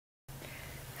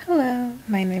Hello,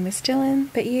 my name is Dylan,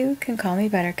 but you can call me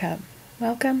Buttercup.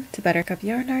 Welcome to Buttercup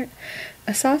Yarn Art,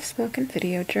 a soft-spoken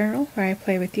video journal where I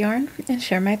play with yarn and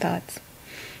share my thoughts.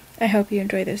 I hope you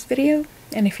enjoy this video,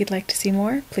 and if you'd like to see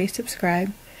more, please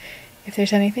subscribe. If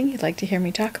there's anything you'd like to hear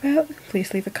me talk about,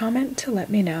 please leave a comment to let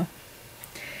me know.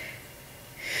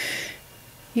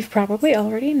 You've probably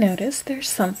already noticed there's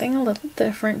something a little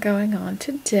different going on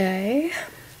today.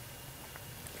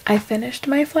 I finished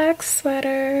my Flax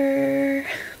sweater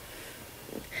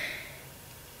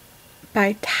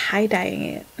by tie-dyeing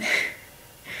it.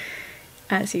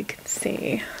 As you can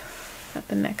see at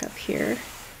the neck up here,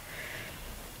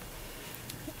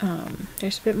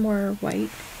 there's a bit more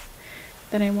white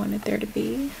than I wanted there to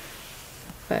be,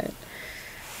 but I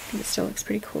think it still looks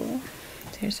pretty cool.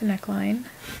 So here's the neckline.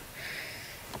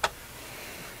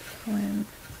 One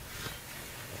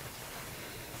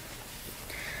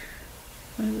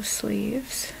of the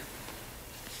sleeves.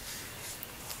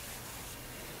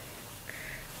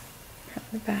 From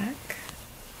the back.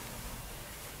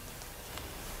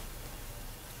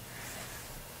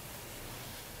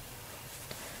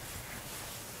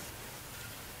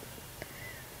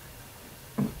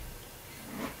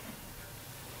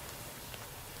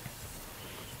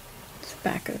 It's the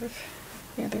back of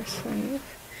the other sleeve.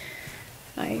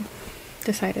 I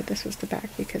decided this was the back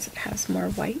because it has more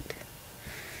white.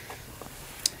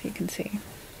 You can see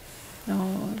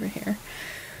all over here.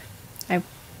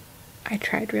 I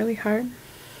tried really hard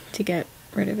to get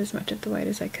rid of as much of the white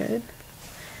as I could,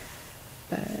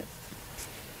 but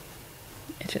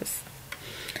it just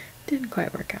didn't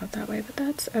quite work out that way, but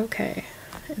that's okay.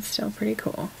 It's still pretty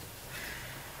cool.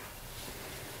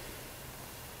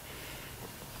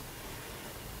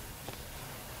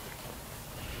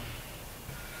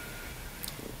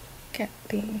 Get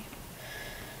the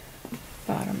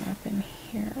bottom up in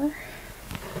here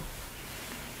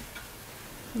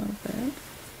a little bit.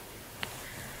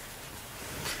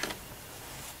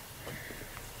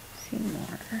 See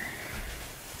more.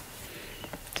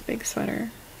 It's a big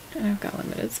sweater and I've got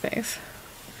limited space,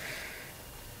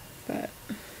 but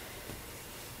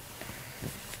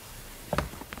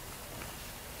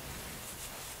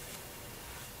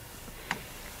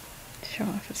show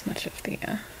off as much of the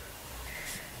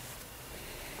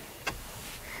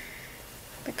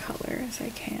color as I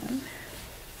can.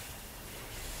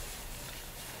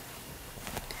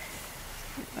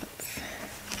 Let's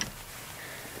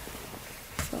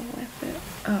flip it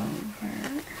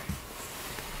over.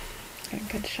 Get a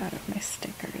good shot of my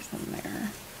stickers in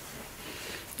there.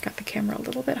 Got the camera a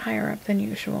little bit higher up than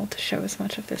usual to show as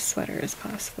much of this sweater as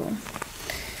possible.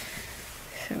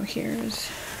 So here's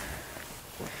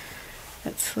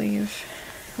that sleeve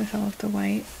with all of the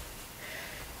white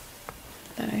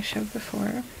that I showed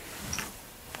before.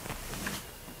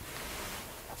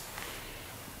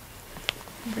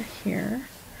 Over here,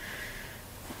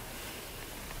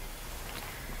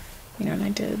 you know,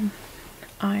 and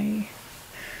I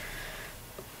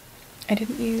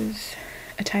didn't use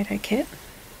a tie-dye kit.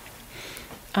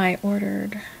 I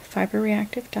ordered fiber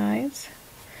reactive dyes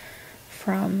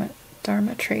from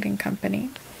Dharma Trading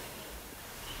Company.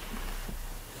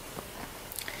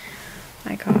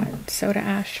 I got soda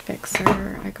ash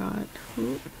fixer, I got,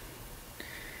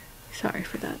 sorry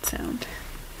for that sound.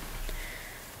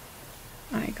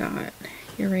 I got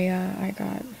urea, I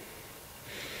got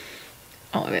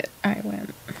all of it.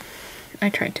 I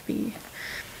tried to be,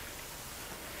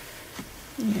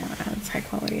 you know, as high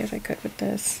quality as I could with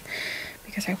this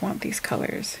because I want these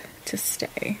colors to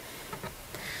stay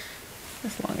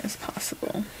as long as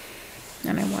possible.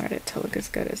 And I wanted it to look as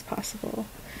good as possible.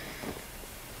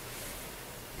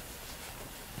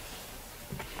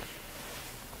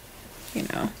 You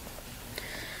know.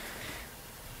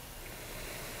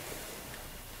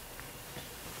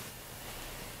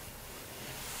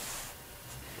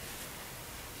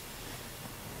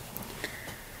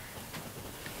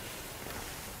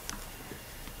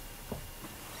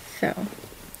 So,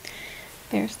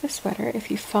 there's the sweater. If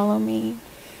you follow me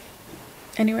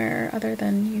anywhere other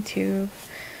than YouTube,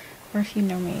 or if you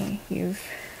know me, you've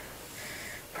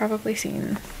probably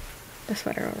seen the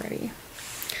sweater already.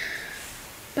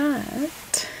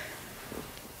 But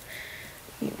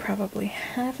you probably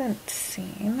haven't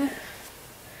seen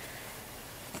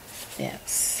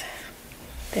this.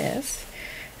 This,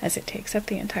 as it takes up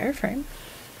the entire frame,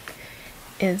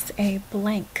 is a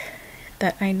blank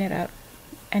that I knit up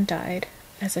and dyed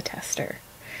as a tester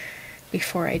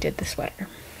before I did the sweater.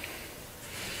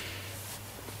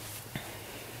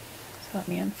 So let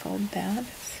me unfold that.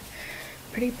 It's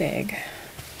pretty big.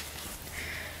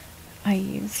 I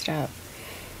used up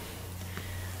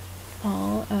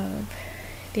all of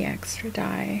the extra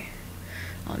dye,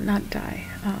 well, not dye,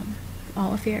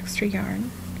 all of the extra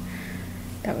yarn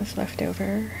that was left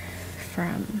over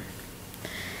from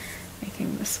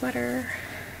making the sweater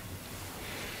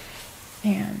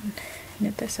and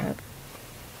knit this up.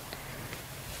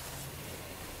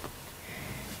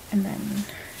 And then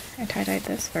I tie-dyed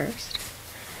this first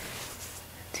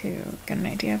to get an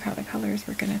idea of how the colors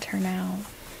were going to turn out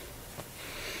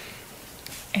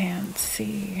and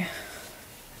see,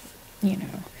 you know,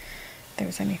 if there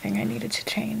was anything I needed to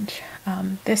change.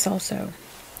 This also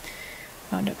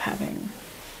wound up having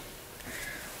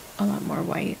a lot more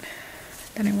white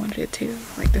than I wanted it to,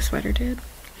 like the sweater did.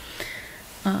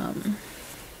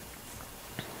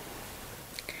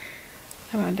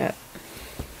 I wound up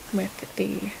with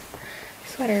the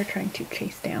sweater trying to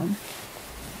chase down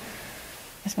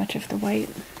as much of the white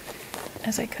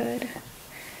as I could,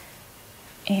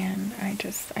 and I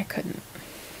couldn't.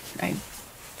 I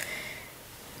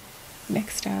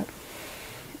mixed up.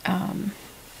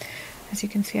 As you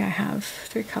can see, I have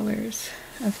 3 colors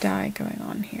of dye going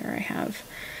on here. I have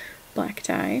black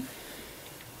dye,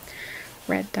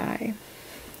 red dye,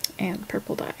 and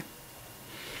purple dye.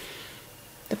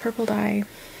 The purple dye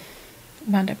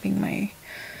wound up being my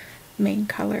main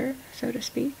color, so to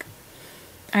speak.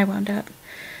 I wound up,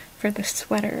 for the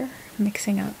sweater,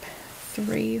 mixing up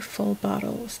 3 full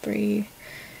bottles, 3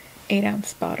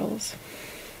 8-ounce bottles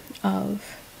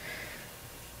of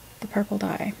the purple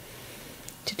dye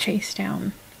to chase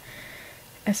down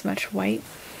as much white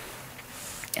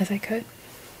as I could.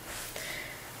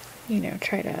 You know,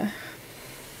 try to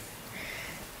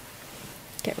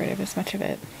get rid of as much of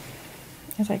it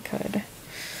as I could.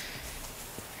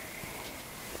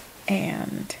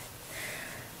 And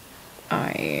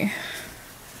I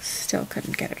still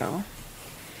couldn't get it all,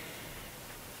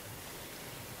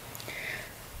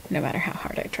 no matter how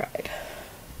hard I tried.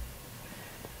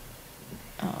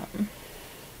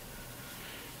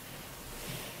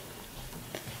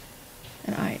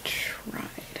 And I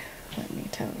tried, let me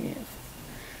tell you.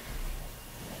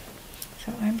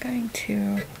 So I'm going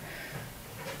to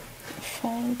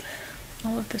fold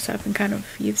all of this up and kind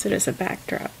of use it as a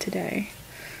backdrop today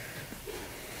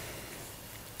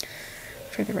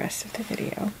for the rest of the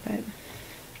video. But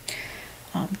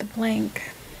the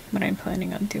blank, what I'm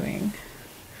planning on doing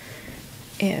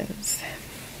is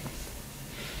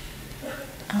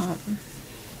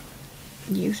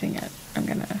using it. I'm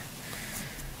gonna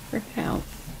rip it out,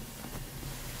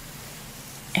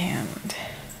 and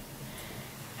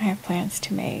I have plans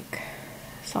to make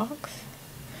socks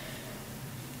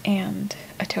and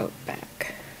a tote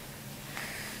bag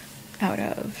out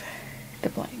of the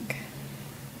blank.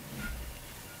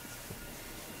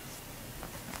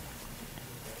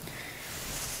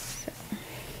 So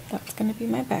that's going to be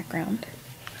my background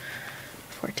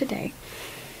for today.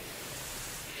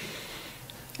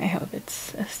 I hope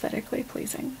it's aesthetically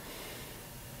pleasing.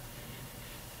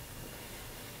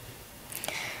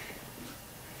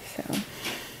 So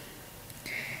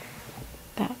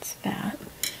that's that.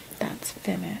 That's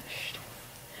finished.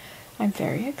 I'm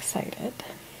very excited.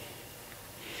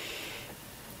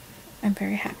 I'm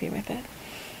very happy with it.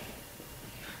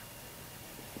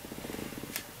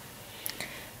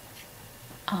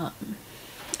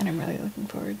 And I'm really looking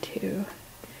forward to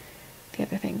the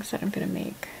other things that I'm going to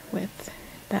make with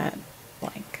that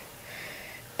blank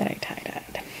that I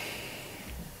tie-dyed.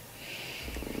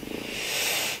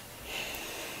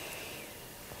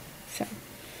 So,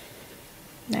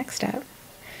 next up,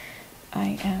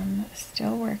 I am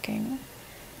still working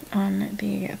on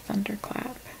the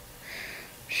Thunderclap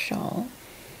shawl,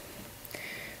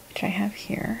 which I have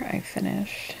here. I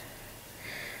finished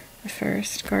the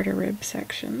first garter rib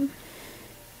section,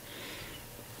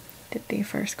 did the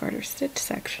first garter stitch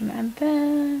section, and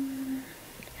then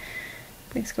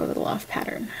things go a little off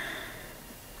pattern.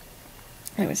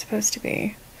 It was supposed to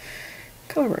be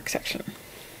color work section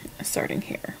starting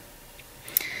here.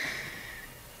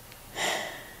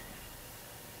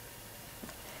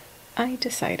 I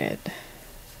decided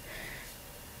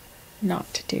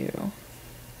not to do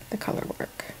the color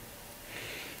work.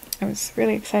 I was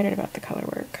really excited about the color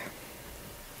work,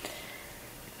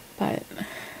 but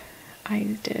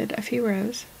I did a few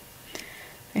rows.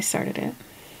 I started it,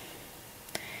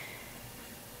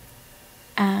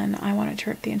 and I wanted to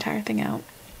rip the entire thing out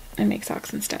and make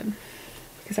socks instead,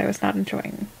 because I was not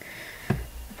enjoying the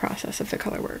process of the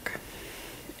color work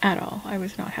at all. I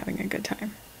was not having a good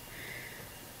time.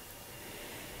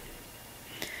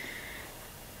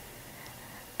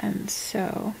 And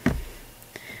so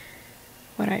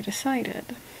what I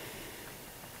decided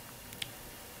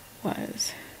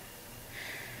was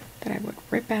that I would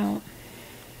rip out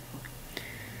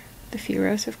the few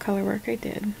rows of color work I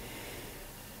did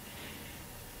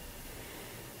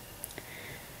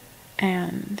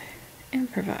and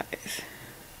improvise.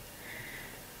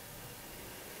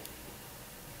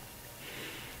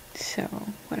 So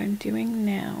what I'm doing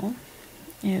now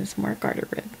is more garter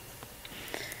rib,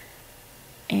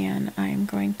 and I'm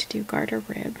going to do garter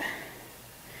rib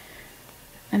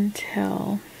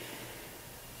until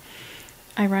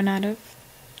I run out of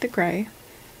the gray,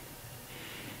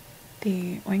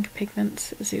 the Oink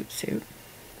Pigments Zoot Suit,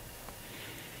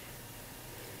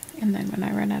 and then when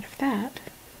I run out of that,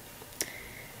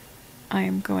 I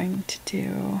am going to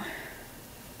do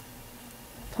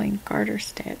plain garter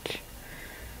stitch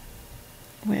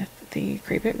with the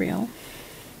Crepe It Real,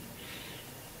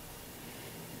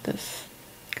 this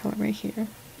color right here,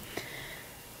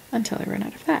 until I run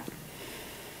out of that.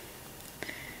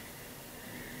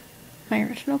 My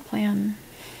original plan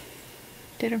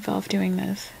did involve doing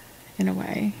this in a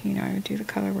way. You know, I would do the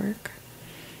color work,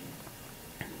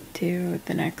 do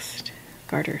the next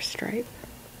garter stripe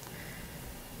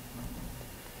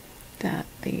that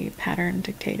the pattern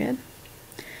dictated,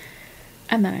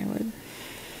 and then I would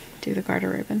do the garter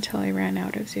rib until I ran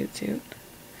out of Zoot Suit,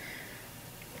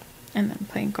 and then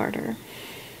plain garter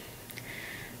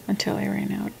until I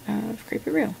ran out of Crepe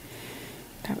It Real.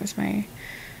 That was my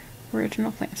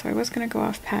original plan. So I was going to go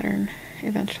off pattern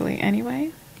eventually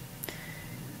anyway.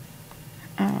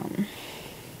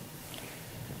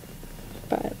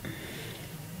 But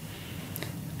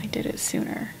I did it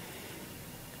sooner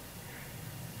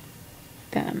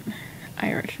than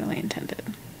I originally intended.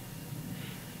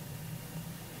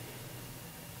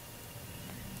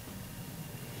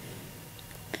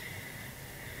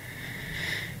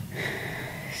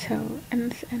 So,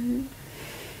 and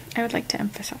I would like to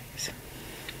emphasize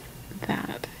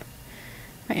that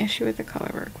my issue with the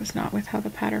color work was not with how the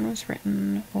pattern was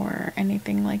written or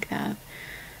anything like that.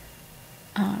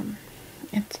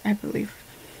 I believe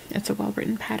it's a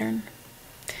well-written pattern.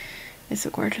 It's a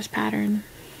gorgeous pattern.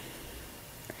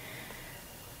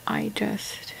 I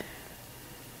just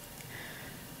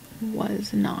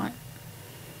was not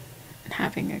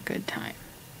having a good time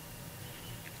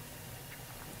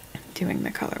doing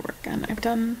the color work, and I've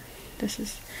done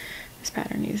this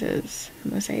pattern uses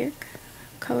mosaic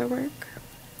color work,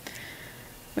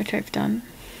 which I've done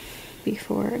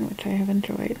before and which I have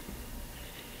enjoyed.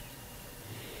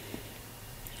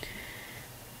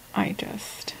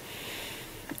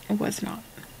 It was not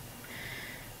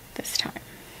this time.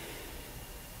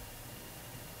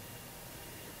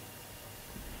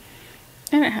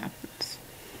 And it happens.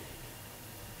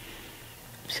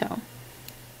 So,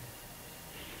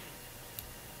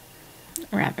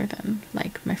 rather than,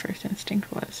 like my first instinct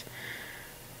was,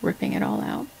 ripping it all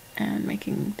out and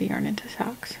making the yarn into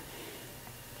socks,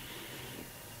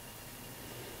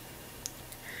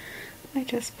 I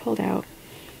just pulled out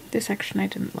the section I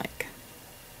didn't like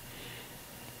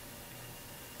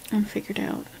and figured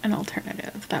out an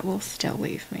alternative that will still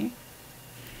leave me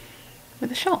with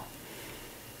a shawl.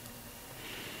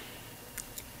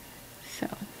 So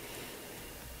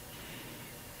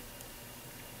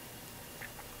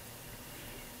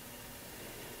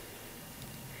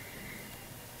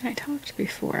I talked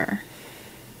before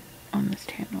on this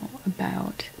channel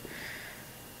about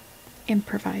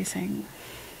improvising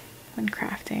when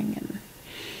crafting, and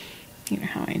you know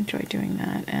how I enjoy doing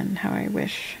that and how I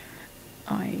wish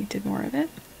I did more of it.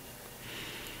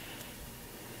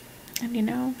 And you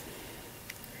know,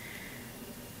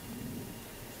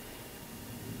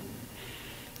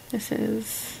 it's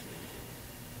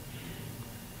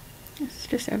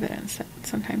just evidence that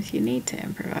sometimes you need to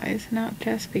improvise, not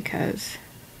just because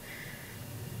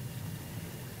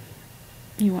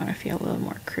you want to feel a little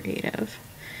more creative,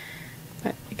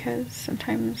 but because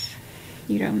sometimes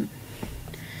you don't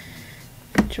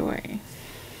enjoy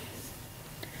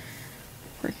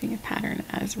working a pattern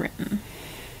as written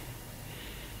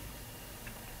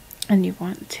and you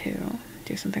want to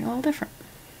do something a little different.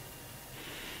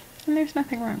 And there's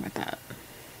nothing wrong with that.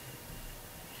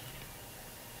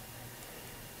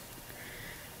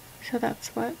 So that's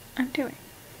what I'm doing.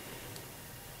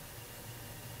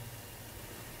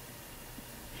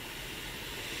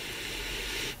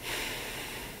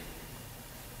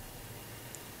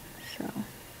 So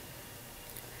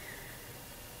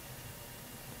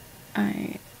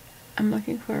I'm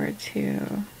looking forward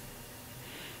to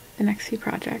the next few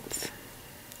projects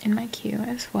in my queue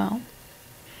as well.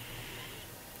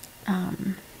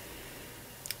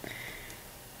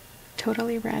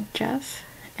 Totally Rad Jess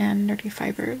and Nerdy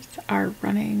Fibers are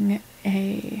running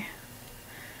a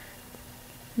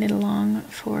knit along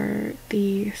for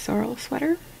the sorrel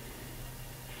sweater,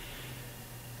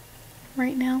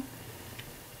 right now.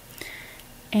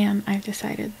 And I've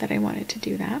decided that I wanted to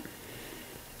do that.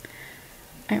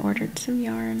 I ordered some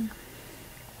yarn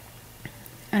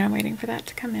and I'm waiting for that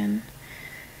to come in.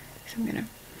 So I'm gonna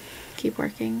keep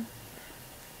working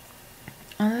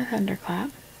on the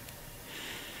thunderclap.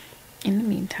 In the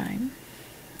meantime,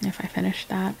 if I finish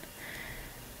that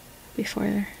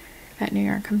before that new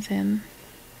yarn comes in,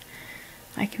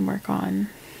 I can work on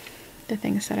the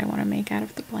things that I want to make out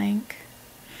of the blank.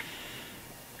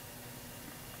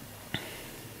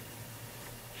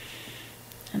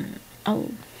 And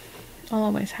I'll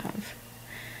always have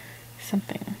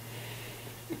something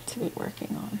to be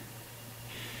working on.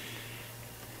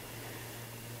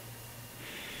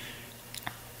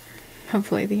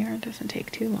 Hopefully the yarn doesn't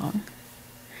take too long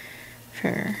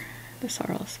for the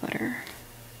sorrel sweater.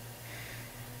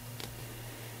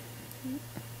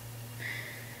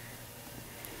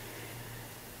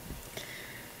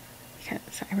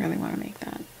 Because I really want to make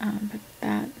that. But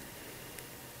that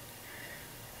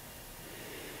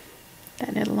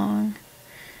knit along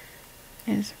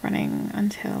is running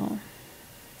until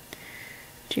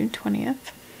June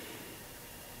 20th.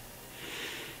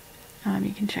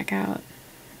 You can check out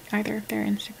either of their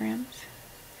Instagrams,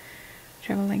 which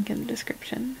I have a link in the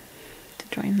description to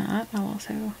join that. I'll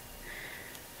also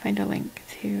find a link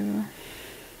to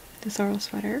the sorrel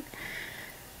sweater.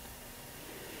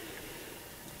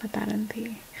 Put that in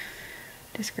the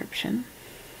description.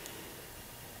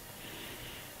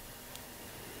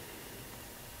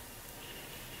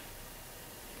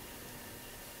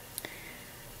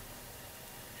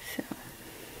 So,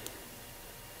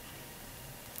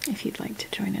 if you'd like to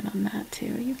join in on that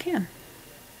too, you can.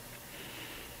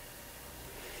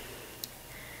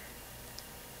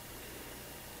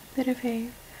 Bit of a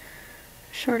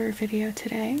shorter video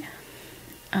today,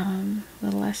 a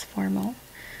little less formal,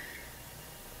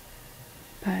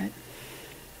 but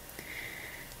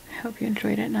I hope you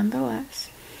enjoyed it nonetheless.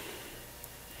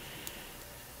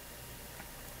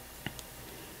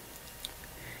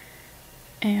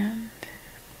 And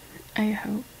I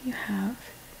hope you have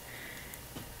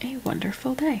a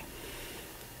wonderful day.